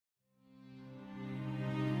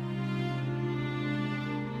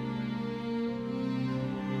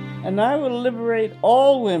And I will liberate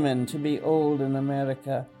all women to be old in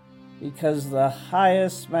America, because the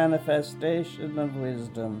highest manifestation of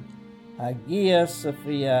wisdom, Hagia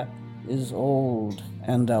Sophia, is old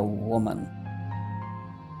and a woman.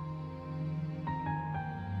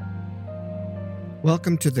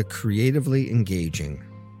 Welcome to The Creatively Engaging,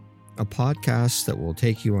 a podcast that will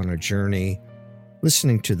take you on a journey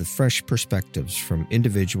listening to the fresh perspectives from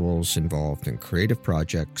individuals involved in creative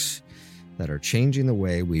projects that are changing the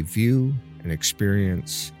way we view and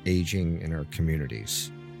experience aging in our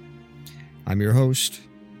communities. I'm your host,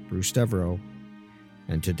 Bruce Devereaux,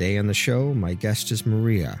 and today on the show, my guest is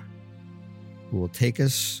Marya, who will take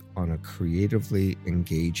us on a creatively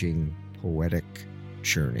engaging, poetic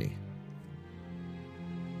journey.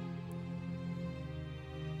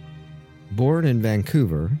 Born in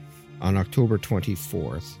Vancouver on October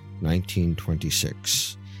 24th,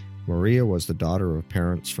 1926, Marya was the daughter of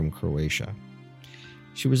parents from Croatia.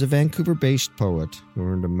 She was a Vancouver-based poet who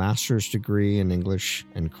earned a master's degree in English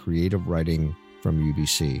and creative writing from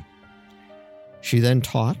UBC. She then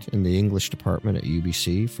taught in the English department at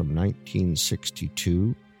UBC from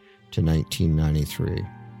 1962 to 1993.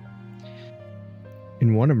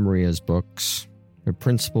 In one of Marya's books, her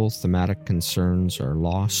principal thematic concerns are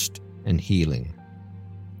lost and healing,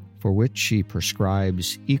 for which she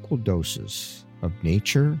prescribes equal doses of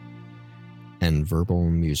nature and verbal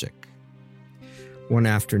music. One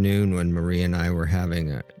afternoon when Marya and I were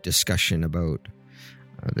having a discussion about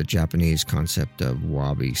the Japanese concept of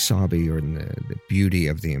wabi-sabi, or the beauty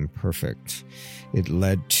of the imperfect, it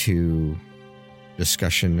led to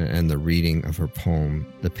discussion and the reading of her poem,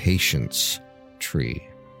 The Patience Tree.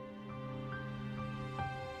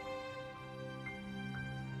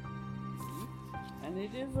 And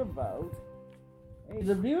it is about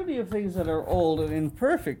the beauty of things that are old and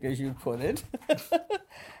imperfect, as you put it,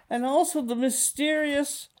 and also the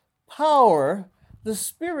mysterious power, the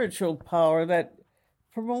spiritual power that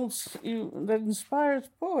promotes you, that inspires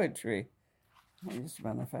poetry. I just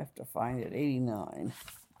wonder if I have to find it. 89.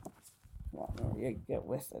 Come on, Marya, get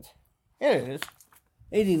with it. Here it is.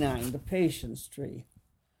 89, The Patience Tree.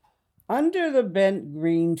 Under the bent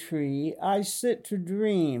green tree, I sit to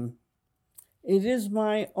dream. It is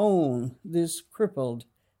my own, this crippled,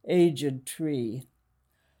 aged tree.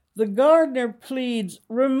 The gardener pleads,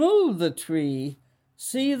 remove the tree.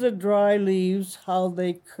 See the dry leaves, how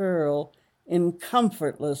they curl in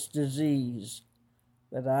comfortless disease.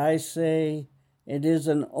 But I say, it is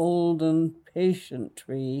an olden, patient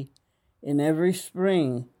tree. In every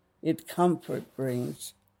spring, it comfort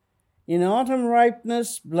brings. In autumn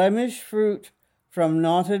ripeness, blemished fruit from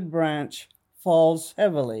knotted branch falls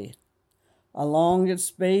heavily. Along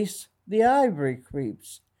its base, the ivory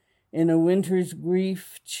creeps. In a winter's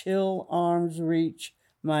grief, chill arms reach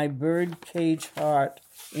my bird-cage heart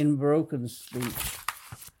in broken speech.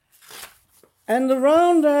 And the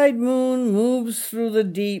round-eyed moon moves through the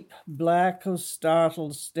deep black of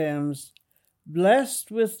startled stems,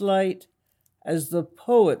 blessed with light as the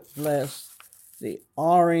poet blessed the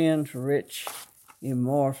orient rich,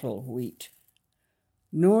 immortal wheat.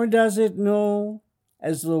 Nor does it know,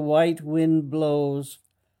 as the white wind blows,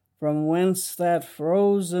 from whence that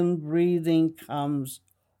frozen breathing comes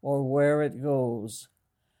or where it goes.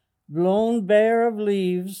 Blown bare of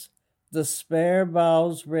leaves, the spare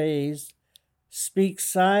boughs raised, speak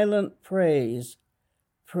silent praise,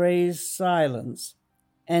 praise silence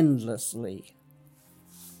endlessly.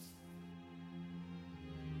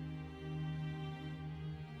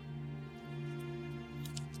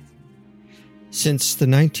 Since the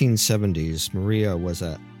 1970s, Marya was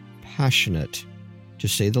a passionate, to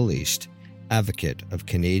say the least, advocate of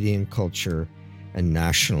Canadian culture and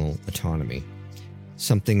national autonomy,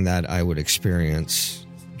 something that I would experience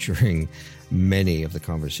during many of the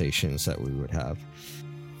conversations that we would have.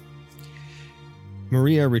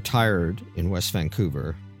 Marya retired in West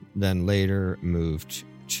Vancouver, then later moved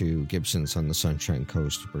to Gibsons on the Sunshine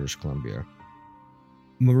Coast of British Columbia.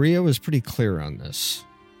 Marya was pretty clear on this.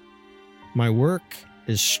 My work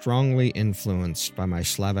is strongly influenced by my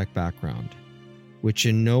Slavic background, which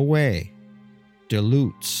in no way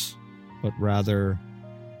dilutes, but rather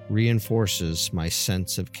reinforces my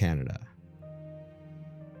sense of Canada.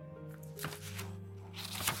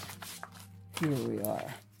 Here we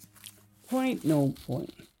are. Point, no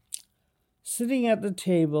point. Sitting at the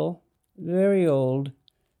table, very old,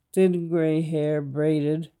 thin gray hair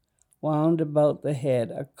braided, wound about the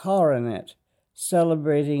head, a coronet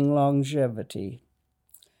celebrating longevity.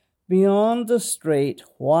 Beyond the straight,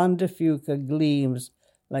 Juan de Fuca gleams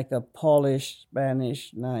like a polished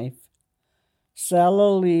Spanish knife.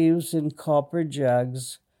 Sallow leaves in copper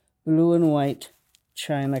jugs, blue and white,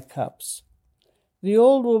 china cups. The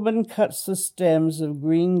old woman cuts the stems of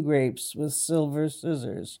green grapes with silver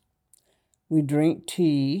scissors. We drink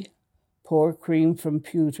tea, pour cream from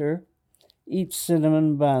pewter, eat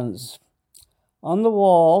cinnamon buns. On the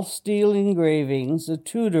wall, steel engravings, a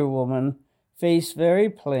Tudor woman, face very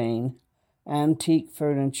plain, antique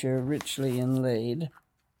furniture richly inlaid.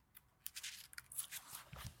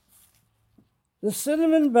 The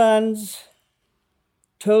cinnamon buns,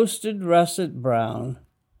 toasted russet brown,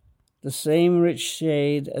 the same rich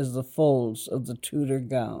shade as the folds of the Tudor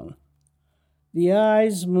gown. The eye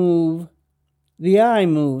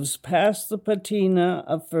moves past the patina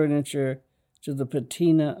of furniture to the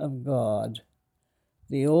patina of God.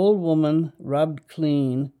 The old woman, rubbed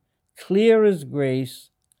clean, clear as grace,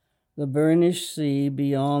 the burnished sea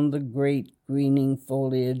beyond the great greening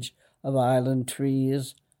foliage of island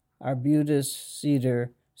trees, arbutus,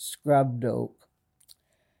 cedar, scrubbed oak.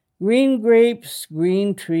 Green grapes,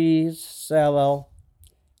 green trees, sallow,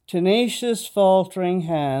 tenacious faltering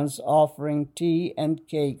hands offering tea and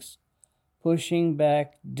cakes, pushing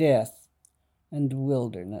back death and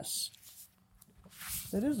wilderness.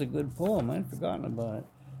 That is a good poem. I'd forgotten about it.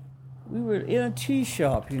 We were in a tea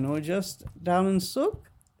shop, just down in Sook.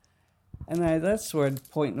 And that's where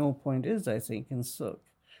Point No Point is, I think, in Sook.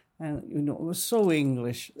 And, it was so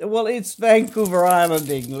English. Well, it's Vancouver Island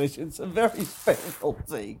English. It's a very special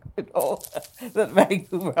thing, that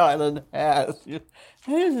Vancouver Island has.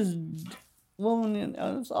 There's this woman,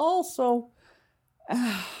 and it's also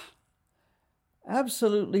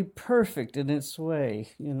absolutely perfect in its way,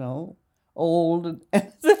 old and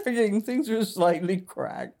everything. Things are slightly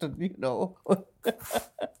cracked, and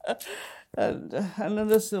and then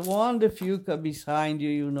there's Wanda Fuca behind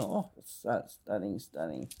you, it's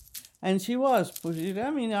stunning. And she was pushing.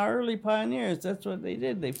 Our early pioneers, that's what they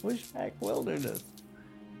did. They pushed back wilderness.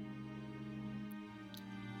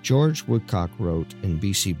 George Woodcock wrote in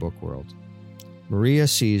BC Bookworld, Marya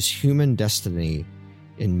sees human destiny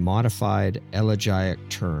in modified elegiac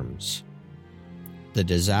terms. The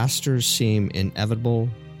disasters seem inevitable,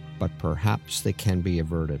 but perhaps they can be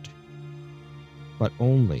averted. But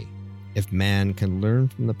only if man can learn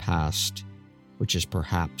from the past, which is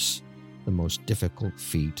perhaps the most difficult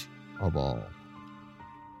feat of all.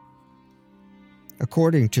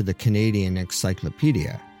 According to the Canadian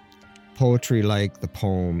Encyclopedia, poetry like the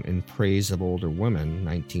poem In Praise of Older Women,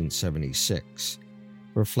 1976,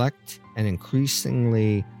 reflect an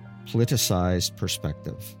increasingly politicized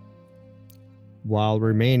perspective. While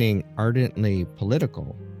remaining ardently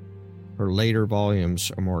political, her later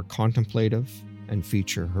volumes are more contemplative and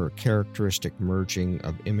feature her characteristic merging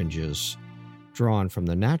of images drawn from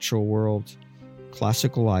the natural world,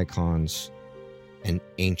 classical icons, and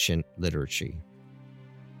ancient liturgy.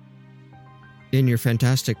 In your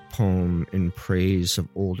fantastic poem In Praise of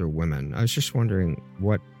Older Women, I was just wondering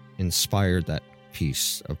what inspired that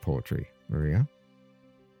piece of poetry, Marya?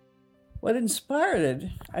 What inspired it?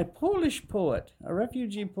 A Polish poet, a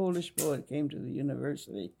refugee Polish poet, came to the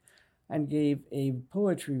university and gave a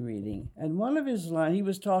poetry reading. And one of his lines, he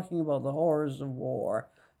was talking about the horrors of war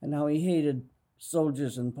and how he hated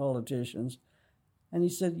soldiers and politicians. And he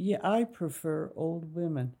said, I prefer old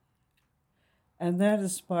women. And that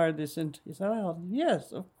inspired this. He said, oh,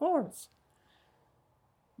 yes, of course.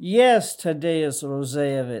 Yes, Tadeusz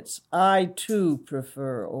Rosejewicz, I too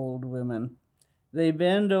prefer old women. They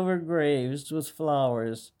bend over graves with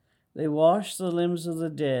flowers. They wash the limbs of the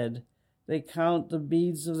dead. They count the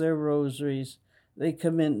beads of their rosaries. They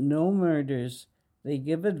commit no murders. They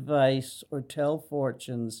give advice or tell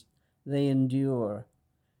fortunes. They endure.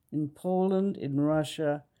 In Poland, in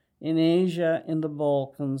Russia, in Asia, in the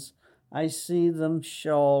Balkans, I see them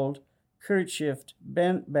shawled, kerchiefed,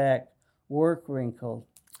 bent back, work wrinkled.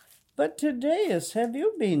 But Tadeusz, have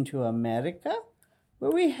you been to America?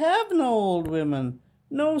 Where we have no old women,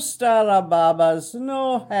 no stara babas,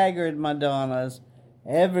 no haggard Madonnas.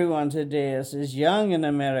 Everyone, Tadeusz, is young in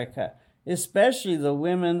America, especially the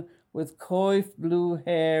women with coiffed blue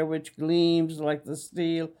hair which gleams like the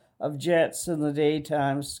steel of jets in the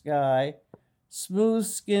daytime sky,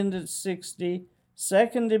 smooth-skinned at 60,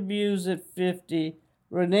 second debut at 50,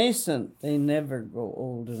 renascent. They never grow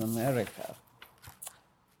old in America.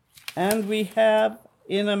 And we have,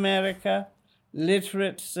 in America,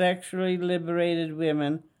 literate, sexually liberated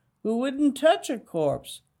women who wouldn't touch a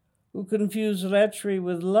corpse, who confuse lechery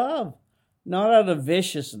with love, not out of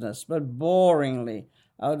viciousness, but boringly,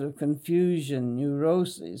 out of confusion,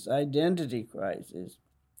 neuroses, identity crisis.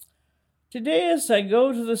 Today, as I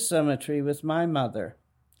go to the cemetery with my mother,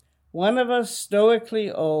 one of us stoically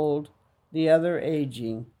old, the other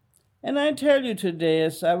aging, And I tell you,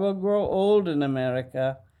 Thaddeus, I will grow old in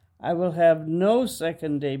America. I will have no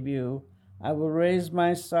second debut. I will raise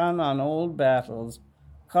my son on old battles,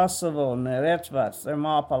 Kosovo, Neretva,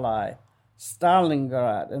 Thermopylae,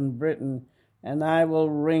 Stalingrad, and Britain, and I will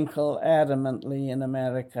wrinkle adamantly in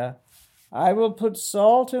America. I will put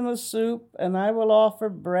salt in the soup, and I will offer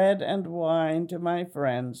bread and wine to my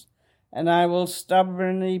friends, and I will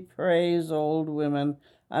stubbornly praise old women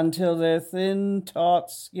until their thin, taut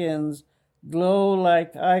skins glow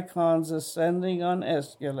like icons ascending on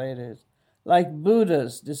escalators, like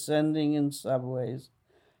Buddhas descending in subways.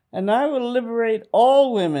 And I will liberate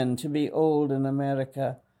all women to be old in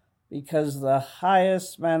America, because the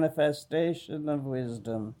highest manifestation of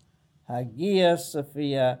wisdom, Hagia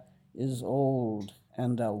Sophia, is old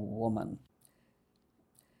and a woman.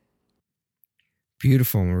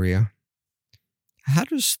 Beautiful, Marya. How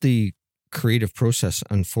does the creative process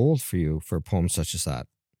unfold for you for a poem such as that?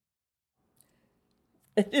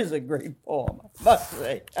 It is a great poem, I must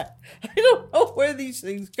say. I don't know where these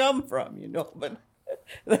things come from, but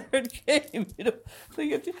there it came.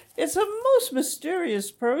 It's a most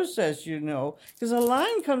mysterious process, because a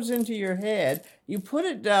line comes into your head, you put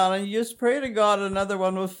it down, and you just pray to God another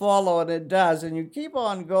one will follow, and it does, and you keep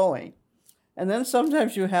on going. And then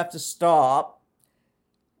sometimes you have to stop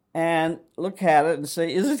and look at it and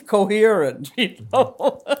say, is it coherent?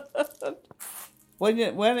 When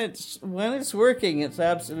it's working, it's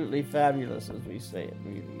absolutely fabulous, as we say. It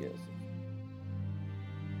really is.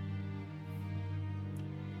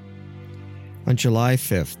 On July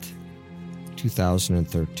 5th,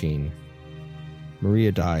 2013,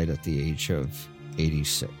 Marya died at the age of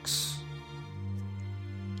 86.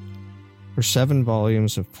 Her 7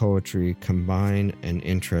 volumes of poetry combine an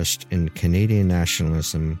interest in Canadian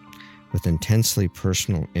nationalism with intensely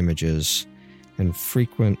personal images and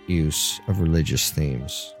frequent use of religious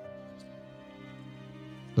themes.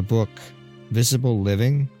 The book, Visible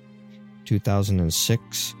Living,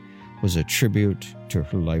 2006, was a tribute to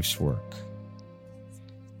her life's work.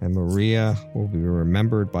 And Marya will be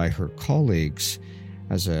remembered by her colleagues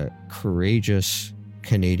as a courageous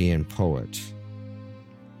Canadian poet.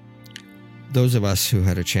 Those of us who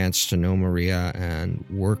had a chance to know Marya and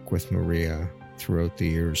work with Marya throughout the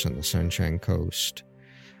years on the Sunshine Coast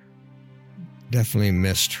definitely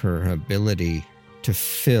missed her ability to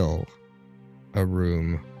fill a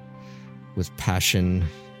room with passion,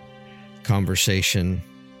 conversation,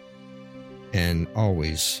 and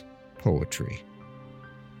always poetry.